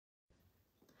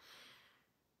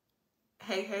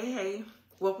Hey.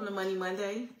 Welcome to Money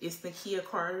Monday. It's Nakia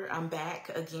Carter. I'm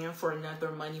back again for another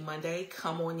Money Monday.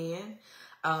 Come on in.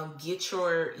 Get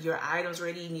your items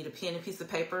ready. You need a pen and piece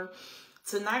of paper.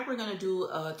 Tonight we're going to do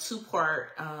a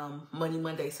two-part Money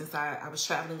Monday since I was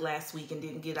traveling last week and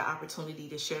didn't get an opportunity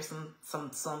to share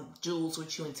some jewels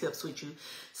with you and tips with you.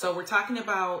 So we're talking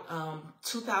about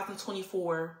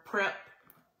 2024 prep,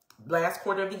 last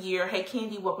quarter of the year. Hey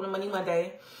Candy, welcome to Money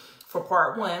Monday for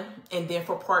part one. And then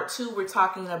for part two, we're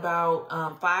talking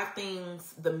about 5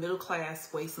 things the middle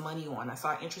class wastes money on. I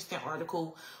saw an interesting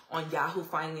article on Yahoo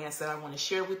Finance that I want to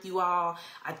share with you all.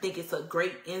 I think it's a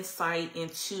great insight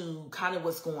into kind of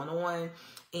what's going on.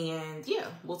 And yeah,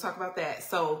 we'll talk about that.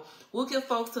 So we'll give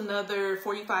folks another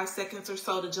 45 seconds or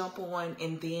so to jump on,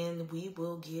 and then we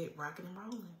will get rocking and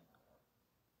rolling.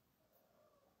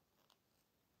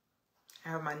 I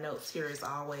have my notes here as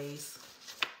always.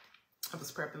 I was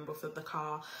prepping before the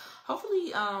call.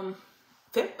 Hopefully,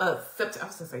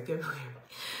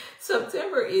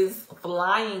 September is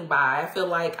flying by. I feel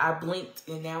like I blinked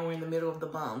and now we're in the middle of the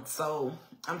month. So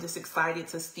I'm just excited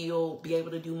to still be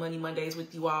able to do Money Mondays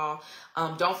with you all.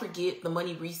 Don't forget, the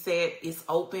Money Reset is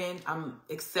open. I'm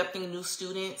accepting new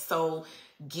students. So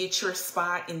get your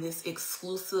spot in this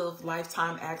exclusive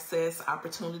lifetime access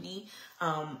opportunity.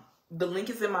 The link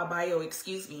is in my bio,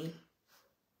 excuse me.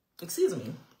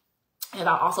 And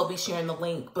I'll also be sharing the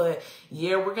link. But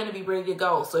yeah, we're going to be ready to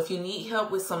go. So if you need help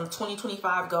with some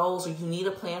 2025 goals, or you need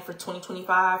a plan for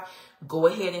 2025, go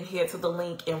ahead and head to the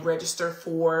link and register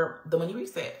for the Money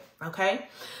Reset. Okay,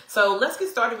 so let's get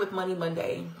started with Money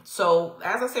Monday. So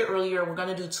as I said earlier, we're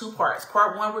going to do 2 parts.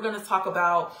 Part 1, we're going to talk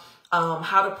about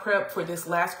how to prep for this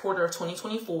last quarter of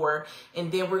 2024. And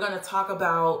then we're going to talk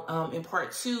about, in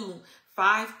part 2,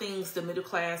 5 things the middle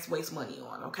class wastes money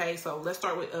on. Okay, so let's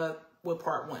start with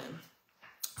part 1.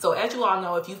 So as you all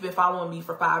know, if you've been following me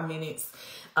for 5 minutes,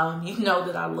 you know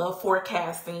that I love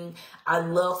forecasting. I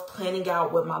love planning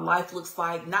out what my life looks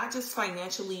like, not just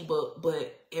financially,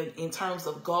 but in terms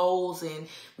of goals and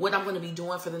what I'm going to be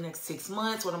doing for the next 6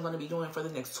 months, what I'm going to be doing for the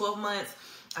next 12 months.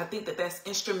 I think that that's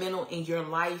instrumental in your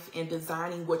life and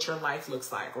designing what your life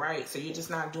looks like, right? So you're just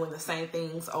not doing the same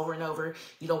things over and over.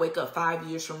 You don't wake up 5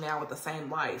 years from now with the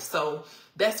same life. So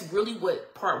that's really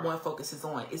what part 1 focuses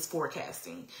on, is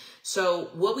forecasting. So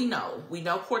what we know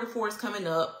quarter 4 is coming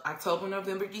up, October,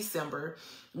 November, December.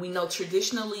 We know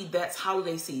traditionally that's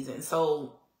holiday season.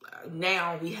 So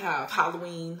now we have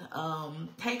Halloween.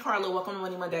 Hey Carla, welcome to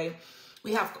Money Monday.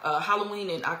 We have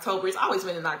Halloween in October. It's always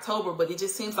been in October, but it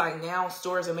just seems like now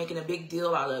stores are making a big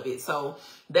deal out of it. So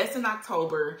that's in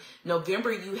October.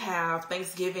 November, you have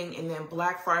Thanksgiving and then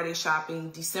Black Friday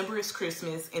shopping. December is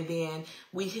Christmas. And then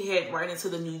we head right into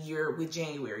the new year with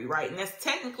January, right? And that's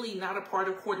technically not a part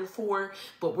of quarter 4,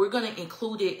 but we're going to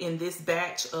include it in this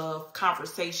batch of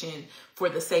conversation for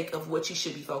the sake of what you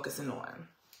should be focusing on.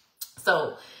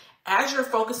 So as you're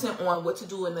focusing on what to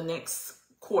do in the next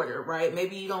quarter, right?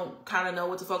 Maybe you don't kind of know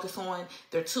what to focus on.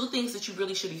 There are 2 things that you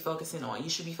really should be focusing on. You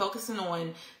should be focusing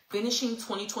on finishing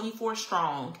 2024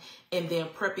 strong and then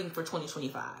prepping for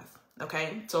 2025.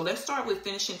 Okay, so let's start with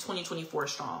finishing 2024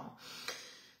 strong.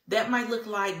 That might look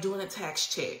like doing a tax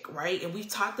check, right? And we've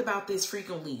talked about this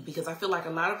frequently because I feel like a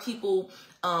lot of people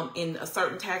in a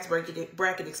certain tax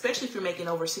bracket, especially if you're making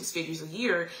over 6 figures a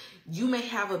year, you may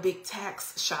have a big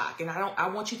tax shock. And I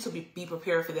want you to be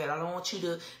prepared for that. I don't want you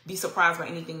to be surprised by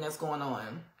anything that's going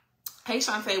on. Hey,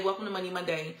 Shantae, welcome to Money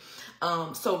Monday.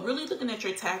 So really looking at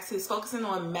your taxes, focusing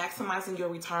on maximizing your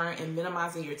return and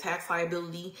minimizing your tax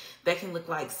liability. That can look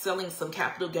like selling some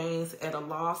capital gains at a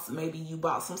loss. Maybe you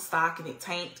bought some stock and it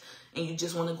tanked and you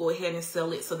just want to go ahead and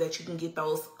sell it so that you can get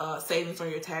those savings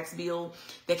on your tax bill.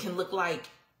 That can look like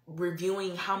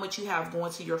reviewing how much you have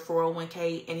going to your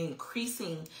 401k and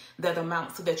increasing that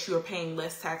amount so that you are paying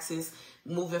less taxes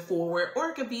moving forward. Or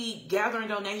it could be gathering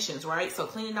donations, right? So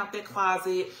cleaning out that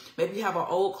closet. Maybe you have an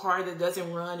old car that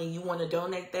doesn't run and you want to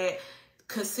donate that.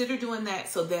 Consider doing that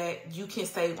so that you can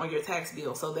save on your tax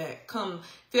bill, so that come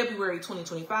February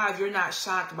 2025, you're not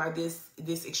shocked by this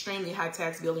extremely high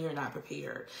tax bill and you're not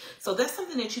prepared. So that's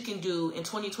something that you can do in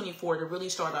 2024 to really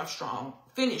start off strong,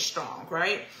 finish strong,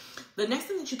 right? The next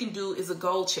thing that you can do is a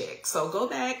goal check. So go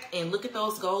back and look at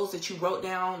those goals that you wrote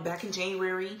down back in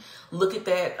January. Look at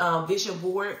that vision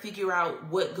board, figure out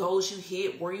what goals you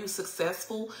hit. Were you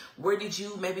successful? Where did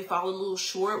you maybe fall a little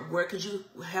short? Where could you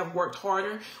have worked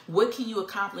harder? What can you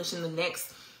accomplish in the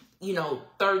next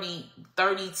 30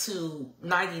 to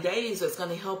 90 days that's going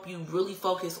to help you really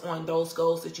focus on those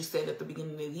goals that you set at the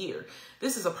beginning of the year?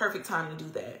 This is a perfect time to do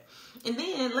that. And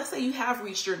then let's say you have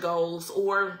reached your goals,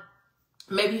 or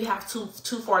Maybe you have too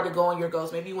far to go on your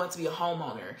goals. Maybe you want to be a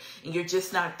homeowner and you're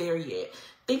just not there yet.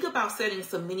 Think about setting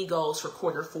some mini goals for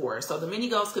quarter 4. So the mini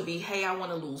goals could be, hey, I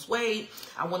want to lose weight.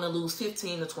 I want to lose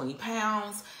 15 to 20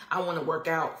 pounds. I want to work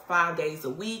out 5 days a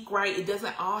week, right? It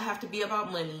doesn't all have to be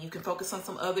about money. You can focus on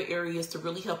some other areas to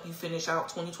really help you finish out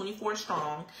 2024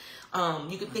 strong.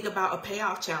 You can think about a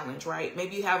payoff challenge, right?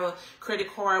 Maybe you have a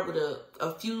credit card with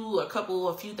a few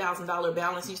 $1,000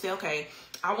 balance. And you say, okay,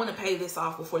 I want to pay this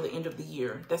off before the end of the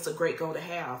year. That's a great goal to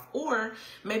have. Or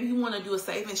maybe you want to do a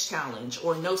savings challenge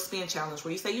or no spend challenge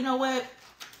where you say, you know what?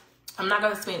 I'm not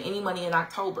going to spend any money in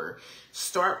October.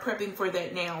 Start prepping for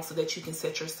that now so that you can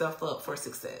set yourself up for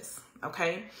success.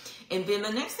 Okay. And then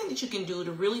the next thing that you can do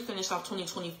to really finish off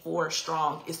 2024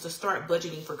 strong is to start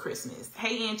budgeting for Christmas.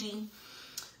 Hey, Angie.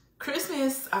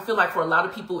 Christmas, I feel like for a lot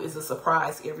of people, is a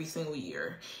surprise every single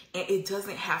year. And it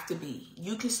doesn't have to be.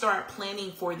 You can start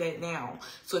planning for that now.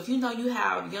 So if you know you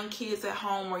have young kids at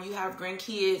home or you have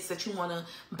grandkids that you want to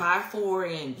buy for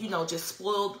and, you know, just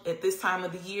spoiled at this time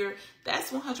of the year,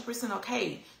 that's 100%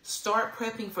 okay. Start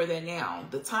prepping for that now.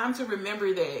 The time to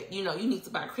remember that, you know, you need to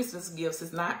buy Christmas gifts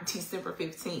is not December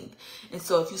 15th. And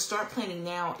so if you start planning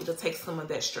now, it'll take some of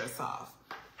that stress off.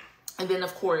 And then,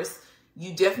 of course,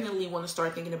 you definitely want to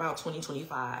start thinking about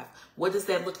 2025. What does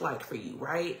that look like for you,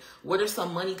 right? What are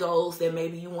some money goals that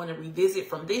maybe you want to revisit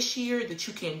from this year that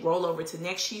you can roll over to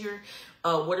next year?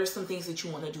 What are some things that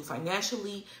you want to do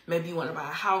financially? Maybe you want to buy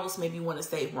a house. Maybe you want to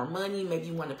save more money. Maybe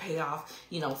you want to pay off,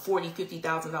 you know, $40,000,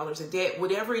 $50,000 in debt.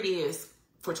 Whatever it is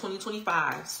for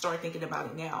 2025, start thinking about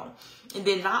it now. And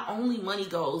then not only money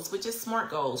goals, but just smart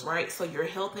goals, right? So your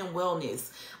health and wellness,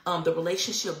 the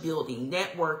relationship building,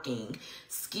 networking,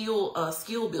 skill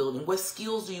building. What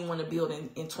skills do you want to build in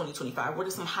 2025? What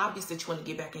are some hobbies that you want to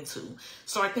get back into?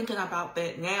 Start thinking about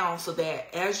that now so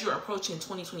that as you're approaching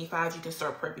 2025, you can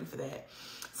start prepping for that.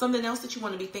 Something else that you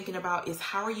want to be thinking about is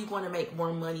how are you going to make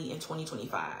more money in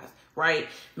 2025, right?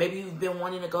 Maybe you've been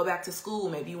wanting to go back to school.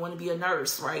 Maybe you want to be a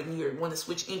nurse, right? And you want to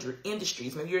switch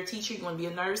industries. Maybe you're a teacher, you want to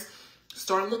be a nurse.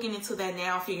 Start looking into that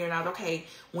now, figuring out, okay,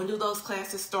 when do those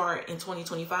classes start in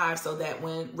 2025 so that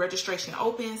when registration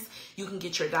opens, you can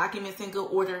get your documents in good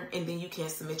order and then you can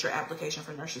submit your application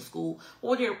for nursing school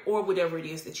or whatever it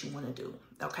is that you want to do,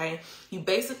 okay? You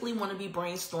basically want to be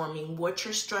brainstorming what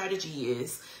your strategy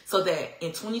is so that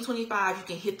in 2025, you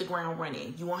can hit the ground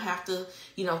running. You won't have to,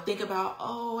 you know, think about,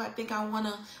 oh, I think I want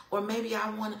to, or maybe I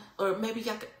want to, or maybe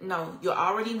I could. No, you'll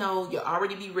already know, you'll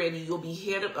already be ready. You'll be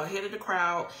ahead of the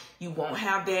crowd. You won't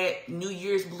have that New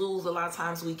Year's blues a lot of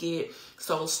times we get.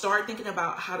 So start thinking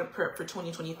about how to prep for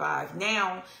 2025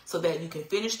 now so that you can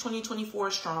finish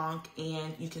 2024 strong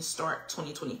and you can start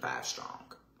 2025 strong.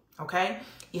 Okay?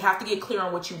 You have to get clear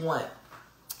on what you want.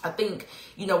 I think,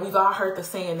 you know, we've all heard the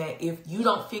saying that if you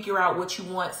don't figure out what you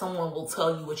want, someone will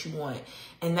tell you what you want.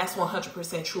 And that's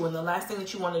 100% true. And the last thing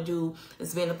that you want to do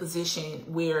is be in a position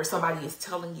where somebody is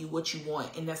telling you what you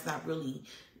want and that's not really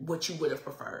what you would have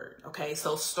preferred. Okay,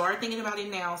 so start thinking about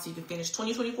it now so you can finish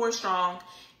 2024 strong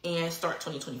and start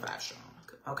 2025 strong.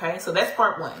 Okay, so that's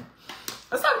part 1.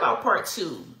 Let's talk about part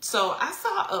 2. So I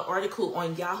saw an article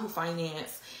on Yahoo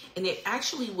Finance and it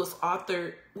actually was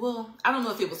authored, well, I don't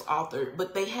know if it was authored,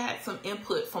 but they had some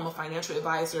input from a financial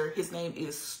advisor. His name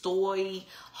is Stoy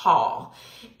Hall.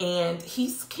 And he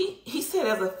said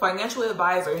as a financial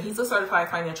advisor, he's a certified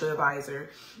financial advisor,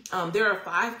 there are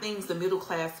 5 things the middle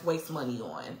class wastes money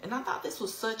on. And I thought this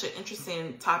was such an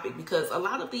interesting topic because a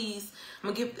lot of these,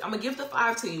 I'm gonna give the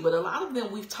 5 to you, but a lot of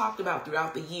them we've talked about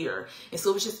throughout the year. And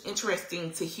so it was just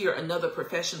interesting to hear another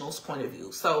professional's point of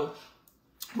view. So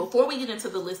before we get into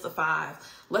the list of 5,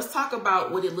 let's talk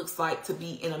about what it looks like to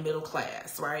be in a middle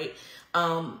class, right?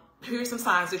 Here's some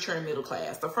signs that you're in middle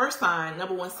class. The first sign,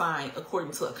 number 1 sign,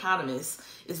 according to economists,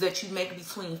 is that you make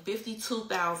between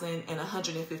 $52,000 and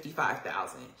 $155,000.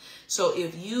 So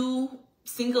if you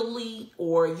singly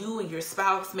or you and your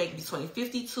spouse make between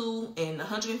 $52,000 and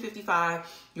 $155,000,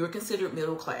 you're considered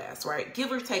middle class, right?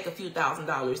 Give or take a few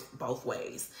 $1,000s both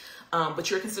ways. But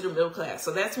you're considered middle class.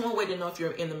 So that's one way to know if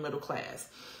you're in the middle class.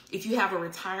 If you have a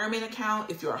retirement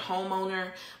account, if you're a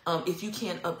homeowner, if you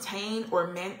can obtain or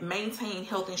maintain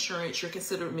health insurance, you're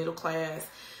considered middle class.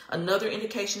 Another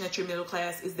indication that you're middle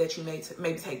class is that you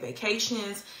maybe take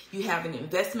vacations, you have an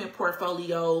investment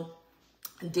portfolio,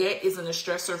 Debt isn't a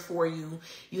stressor for you.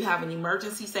 You have an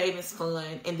emergency savings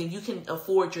fund, and then you can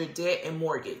afford your debt and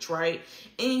mortgage, right?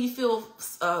 And you feel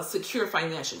secure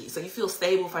financially. So you feel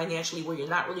stable financially where you're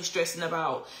not really stressing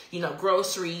about,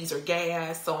 groceries or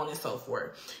gas, so on and so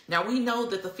forth. Now, we know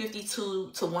that the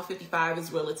 52 to 155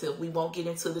 is relative. We won't get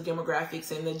into the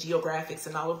demographics and the geographics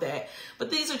and all of that.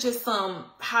 But these are just some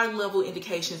high-level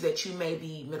indications that you may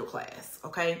be middle class,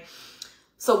 okay?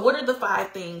 So what are the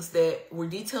 5 things that were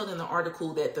detailed in the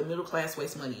article that the middle class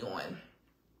wastes money on?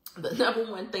 The number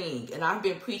one thing, and I've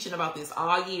been preaching about this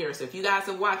all year, so if you guys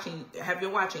have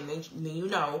been watching, then you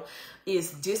know,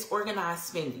 is disorganized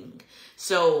spending.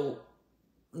 So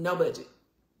no budget,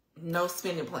 no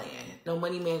spending plan, no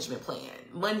money management plan,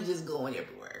 money just going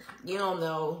everywhere. You don't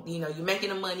know, you're making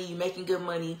the money, you're making good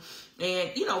money,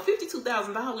 and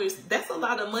 $52,000, that's a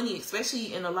lot of money,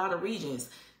 especially in a lot of regions.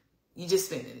 You're just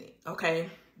spending it, okay?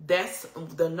 That's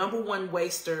the number one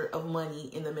waster of money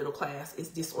in the middle class is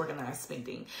disorganized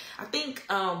spending. I think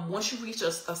once you reach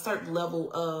a certain level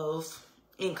of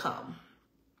income,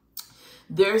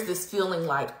 there's this feeling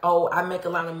like, oh, I make a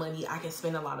lot of money, I can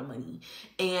spend a lot of money.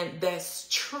 And that's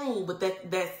true, but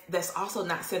that's also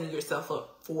not setting yourself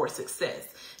up for success.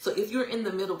 So if you're in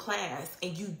the middle class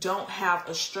and you don't have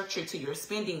a structure to your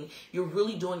spending, you're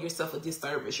really doing yourself a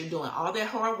disservice. You're doing all that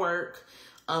hard work,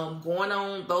 going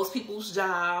on those people's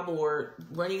job or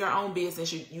running your own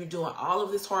business. You're doing all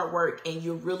of this hard work and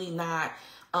you're really not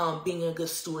being a good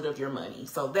steward of your money.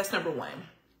 So that's number one.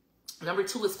 Number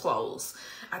 2 is clothes.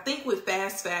 I think with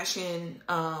fast fashion,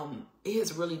 it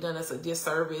has really done us a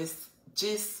disservice.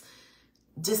 Just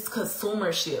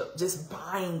consumership, just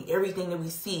buying everything that we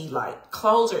see. Like,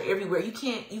 clothes are everywhere. You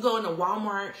go into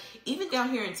Walmart, even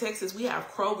down here in Texas, we have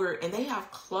Kroger, and they have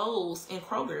clothes in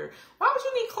Kroger. Why would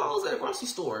you need clothes at a grocery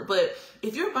store? But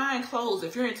if you're buying clothes,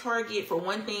 if you're in Target for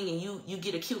one thing and you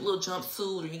get a cute little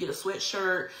jumpsuit, or you get a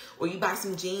sweatshirt, or you buy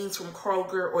some jeans from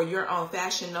Kroger, or you're on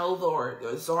Fashion Nova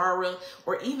or Zara,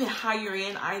 or even higher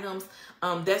end items,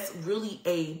 that's really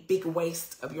a big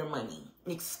waste of your money.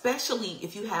 Especially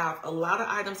if you have a lot of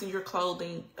items in your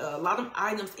clothing, a lot of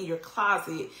items in your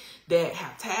closet that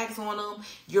have tags on them.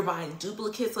 You're buying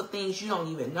duplicates of things you don't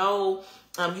even know.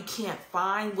 You can't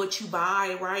find what you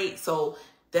buy, right? So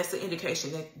that's an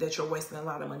indication that you're wasting a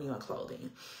lot of money on clothing.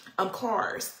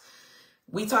 Cars.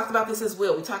 We talked about this as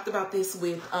well. We talked about this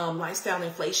with lifestyle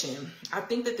inflation. I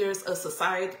think that there's a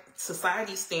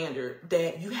society standard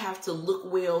that you have to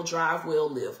look well, drive well,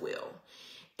 live well.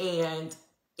 And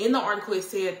in the article, it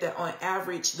said that on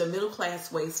average, the middle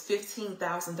class wastes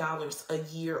 $15,000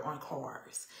 a year on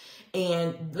cars.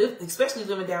 And especially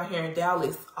living down here in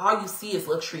Dallas, all you see is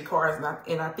luxury cars.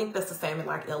 And I think that's the same in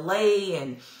like LA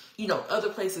and, other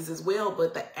places as well.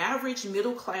 But the average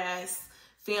middle class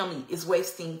family is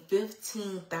wasting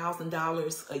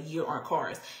 $15,000 a year on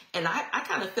cars. And I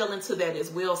kind of fell into that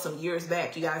as well some years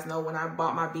back. You guys know when I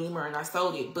bought my Beamer and I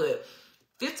sold it. But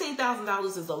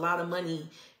 $15,000 is a lot of money,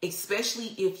 especially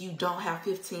if you don't have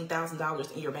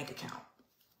 $15,000 in your bank account.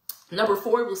 Number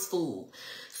 4 was food.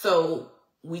 So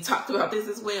we talked about this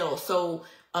as well. So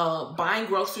buying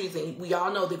groceries, and we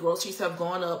all know the groceries have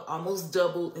gone up, almost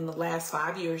doubled in the last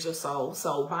 5 years or so.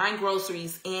 So buying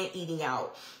groceries and eating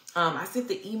out. I sent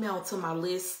the email to my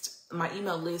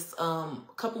email list a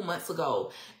couple months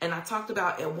ago, and I talked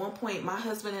about at one point my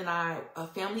husband and I, a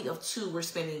family of 2, were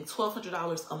spending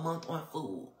 $1,200 a month on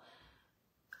food.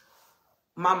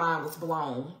 My mind was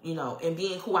blown, and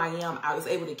being who I am, I was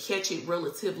able to catch it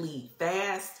relatively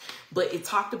fast. But it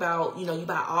talked about, you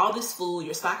buy all this food,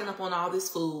 you're stocking up on all this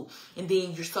food, and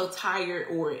then you're so tired,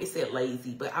 or it said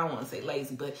lazy, but I don't want to say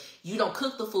lazy, but you don't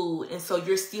cook the food, and so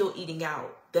you're still eating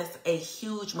out. That's a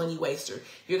huge money waster.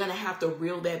 You're going to have to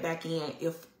reel that back in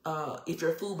if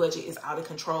your food budget is out of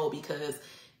control, because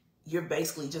you're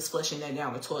basically just flushing that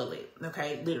down the toilet,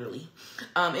 okay, literally.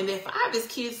 And then 5 is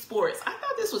kids' sports. I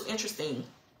thought this was interesting.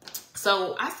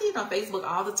 So I see it on Facebook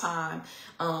all the time.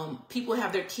 People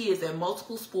have their kids in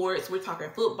multiple sports. We're talking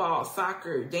football,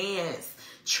 soccer, dance,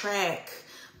 track,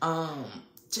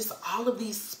 just all of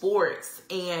these sports,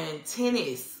 and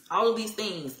tennis, all of these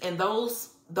things. And those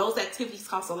activities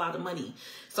cost a lot of money.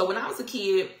 So when I was a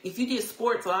kid, if you did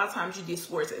sports, a lot of times you did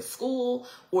sports at school,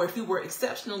 or if you were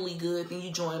exceptionally good, then you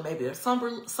joined maybe a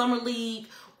summer league,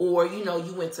 or,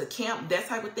 you went to camp, that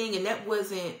type of thing. And that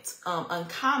wasn't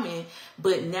uncommon.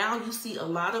 But now you see a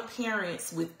lot of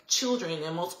parents with children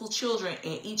and multiple children,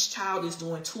 and each child is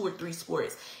doing 2 or 3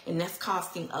 sports, and that's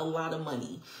costing a lot of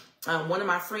money. One of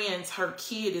my friends, her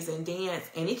kid is in dance,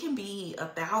 and it can be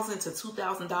 $1,000 to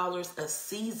 $2,000 a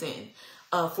season.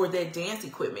 for that dance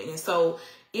equipment. And so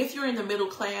if you're in the middle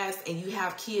class and you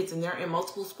have kids and they're in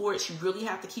multiple sports, you really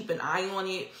have to keep an eye on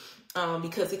it,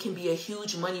 because it can be a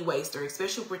huge money waster,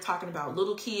 especially if we're talking about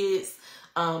little kids.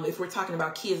 If we're talking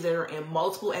about kids that are in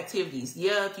multiple activities.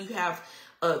 Yeah, if you have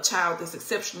a child that's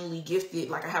exceptionally gifted,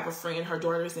 like I have a friend, her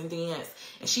daughter's in dance,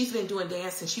 and she's been doing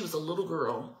dance since she was a little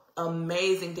girl.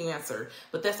 Amazing dancer,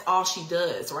 but that's all she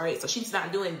does, right? So she's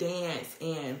not doing dance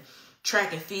and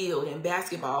track and field and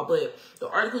basketball. But the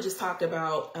article just talked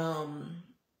about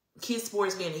kids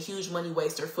sports being a huge money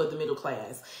waster for the middle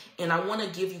class. And I want to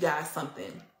give you guys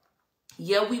something.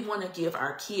 Yeah, we want to give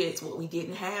our kids what we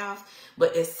didn't have,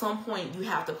 but at some point you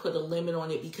have to put a limit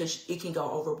on it, because it can go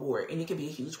overboard and it can be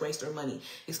a huge waste of money,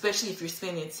 especially if you're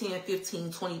spending $10,000,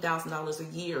 $15,000, $20,000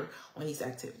 a year on these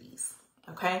activities.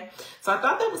 Okay, so I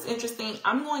thought that was interesting.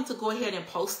 I'm going to go ahead and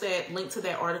post that link to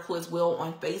that article as well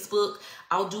on Facebook.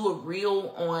 I'll do a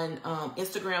reel on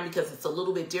Instagram because it's a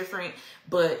little bit different,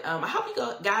 but I hope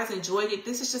you guys enjoyed it.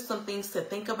 This is just some things to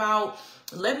think about.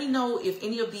 Let me know if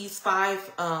any of these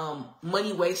 5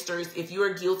 money wasters, if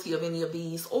you're guilty of any of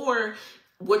these, or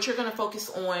what you're going to focus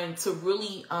on to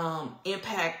really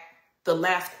impact the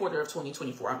last quarter of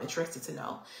 2024. I'm interested to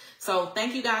know. So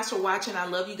thank you guys for watching. I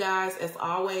love you guys. As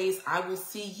always, I will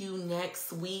see you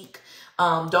next week.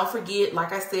 Don't forget,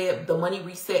 like I said, the Money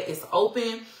Reset is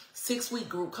open. 6-week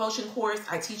group coaching course.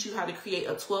 I teach you how to create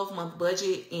a 12-month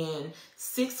budget in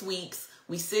 6 weeks.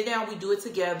 We sit down, we do it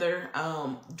together.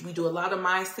 We do a lot of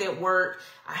mindset work.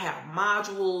 I have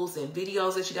modules and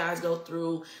videos that you guys go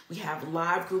through. We have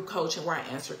live group coaching where I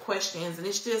answer questions. And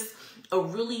it's just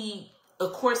a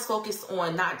course focused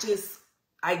on not just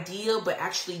idea, but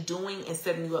actually doing and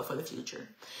setting you up for the future.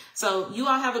 So you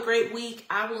all have a great week.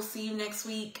 I will see you next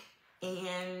week.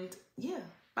 And yeah,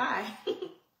 bye.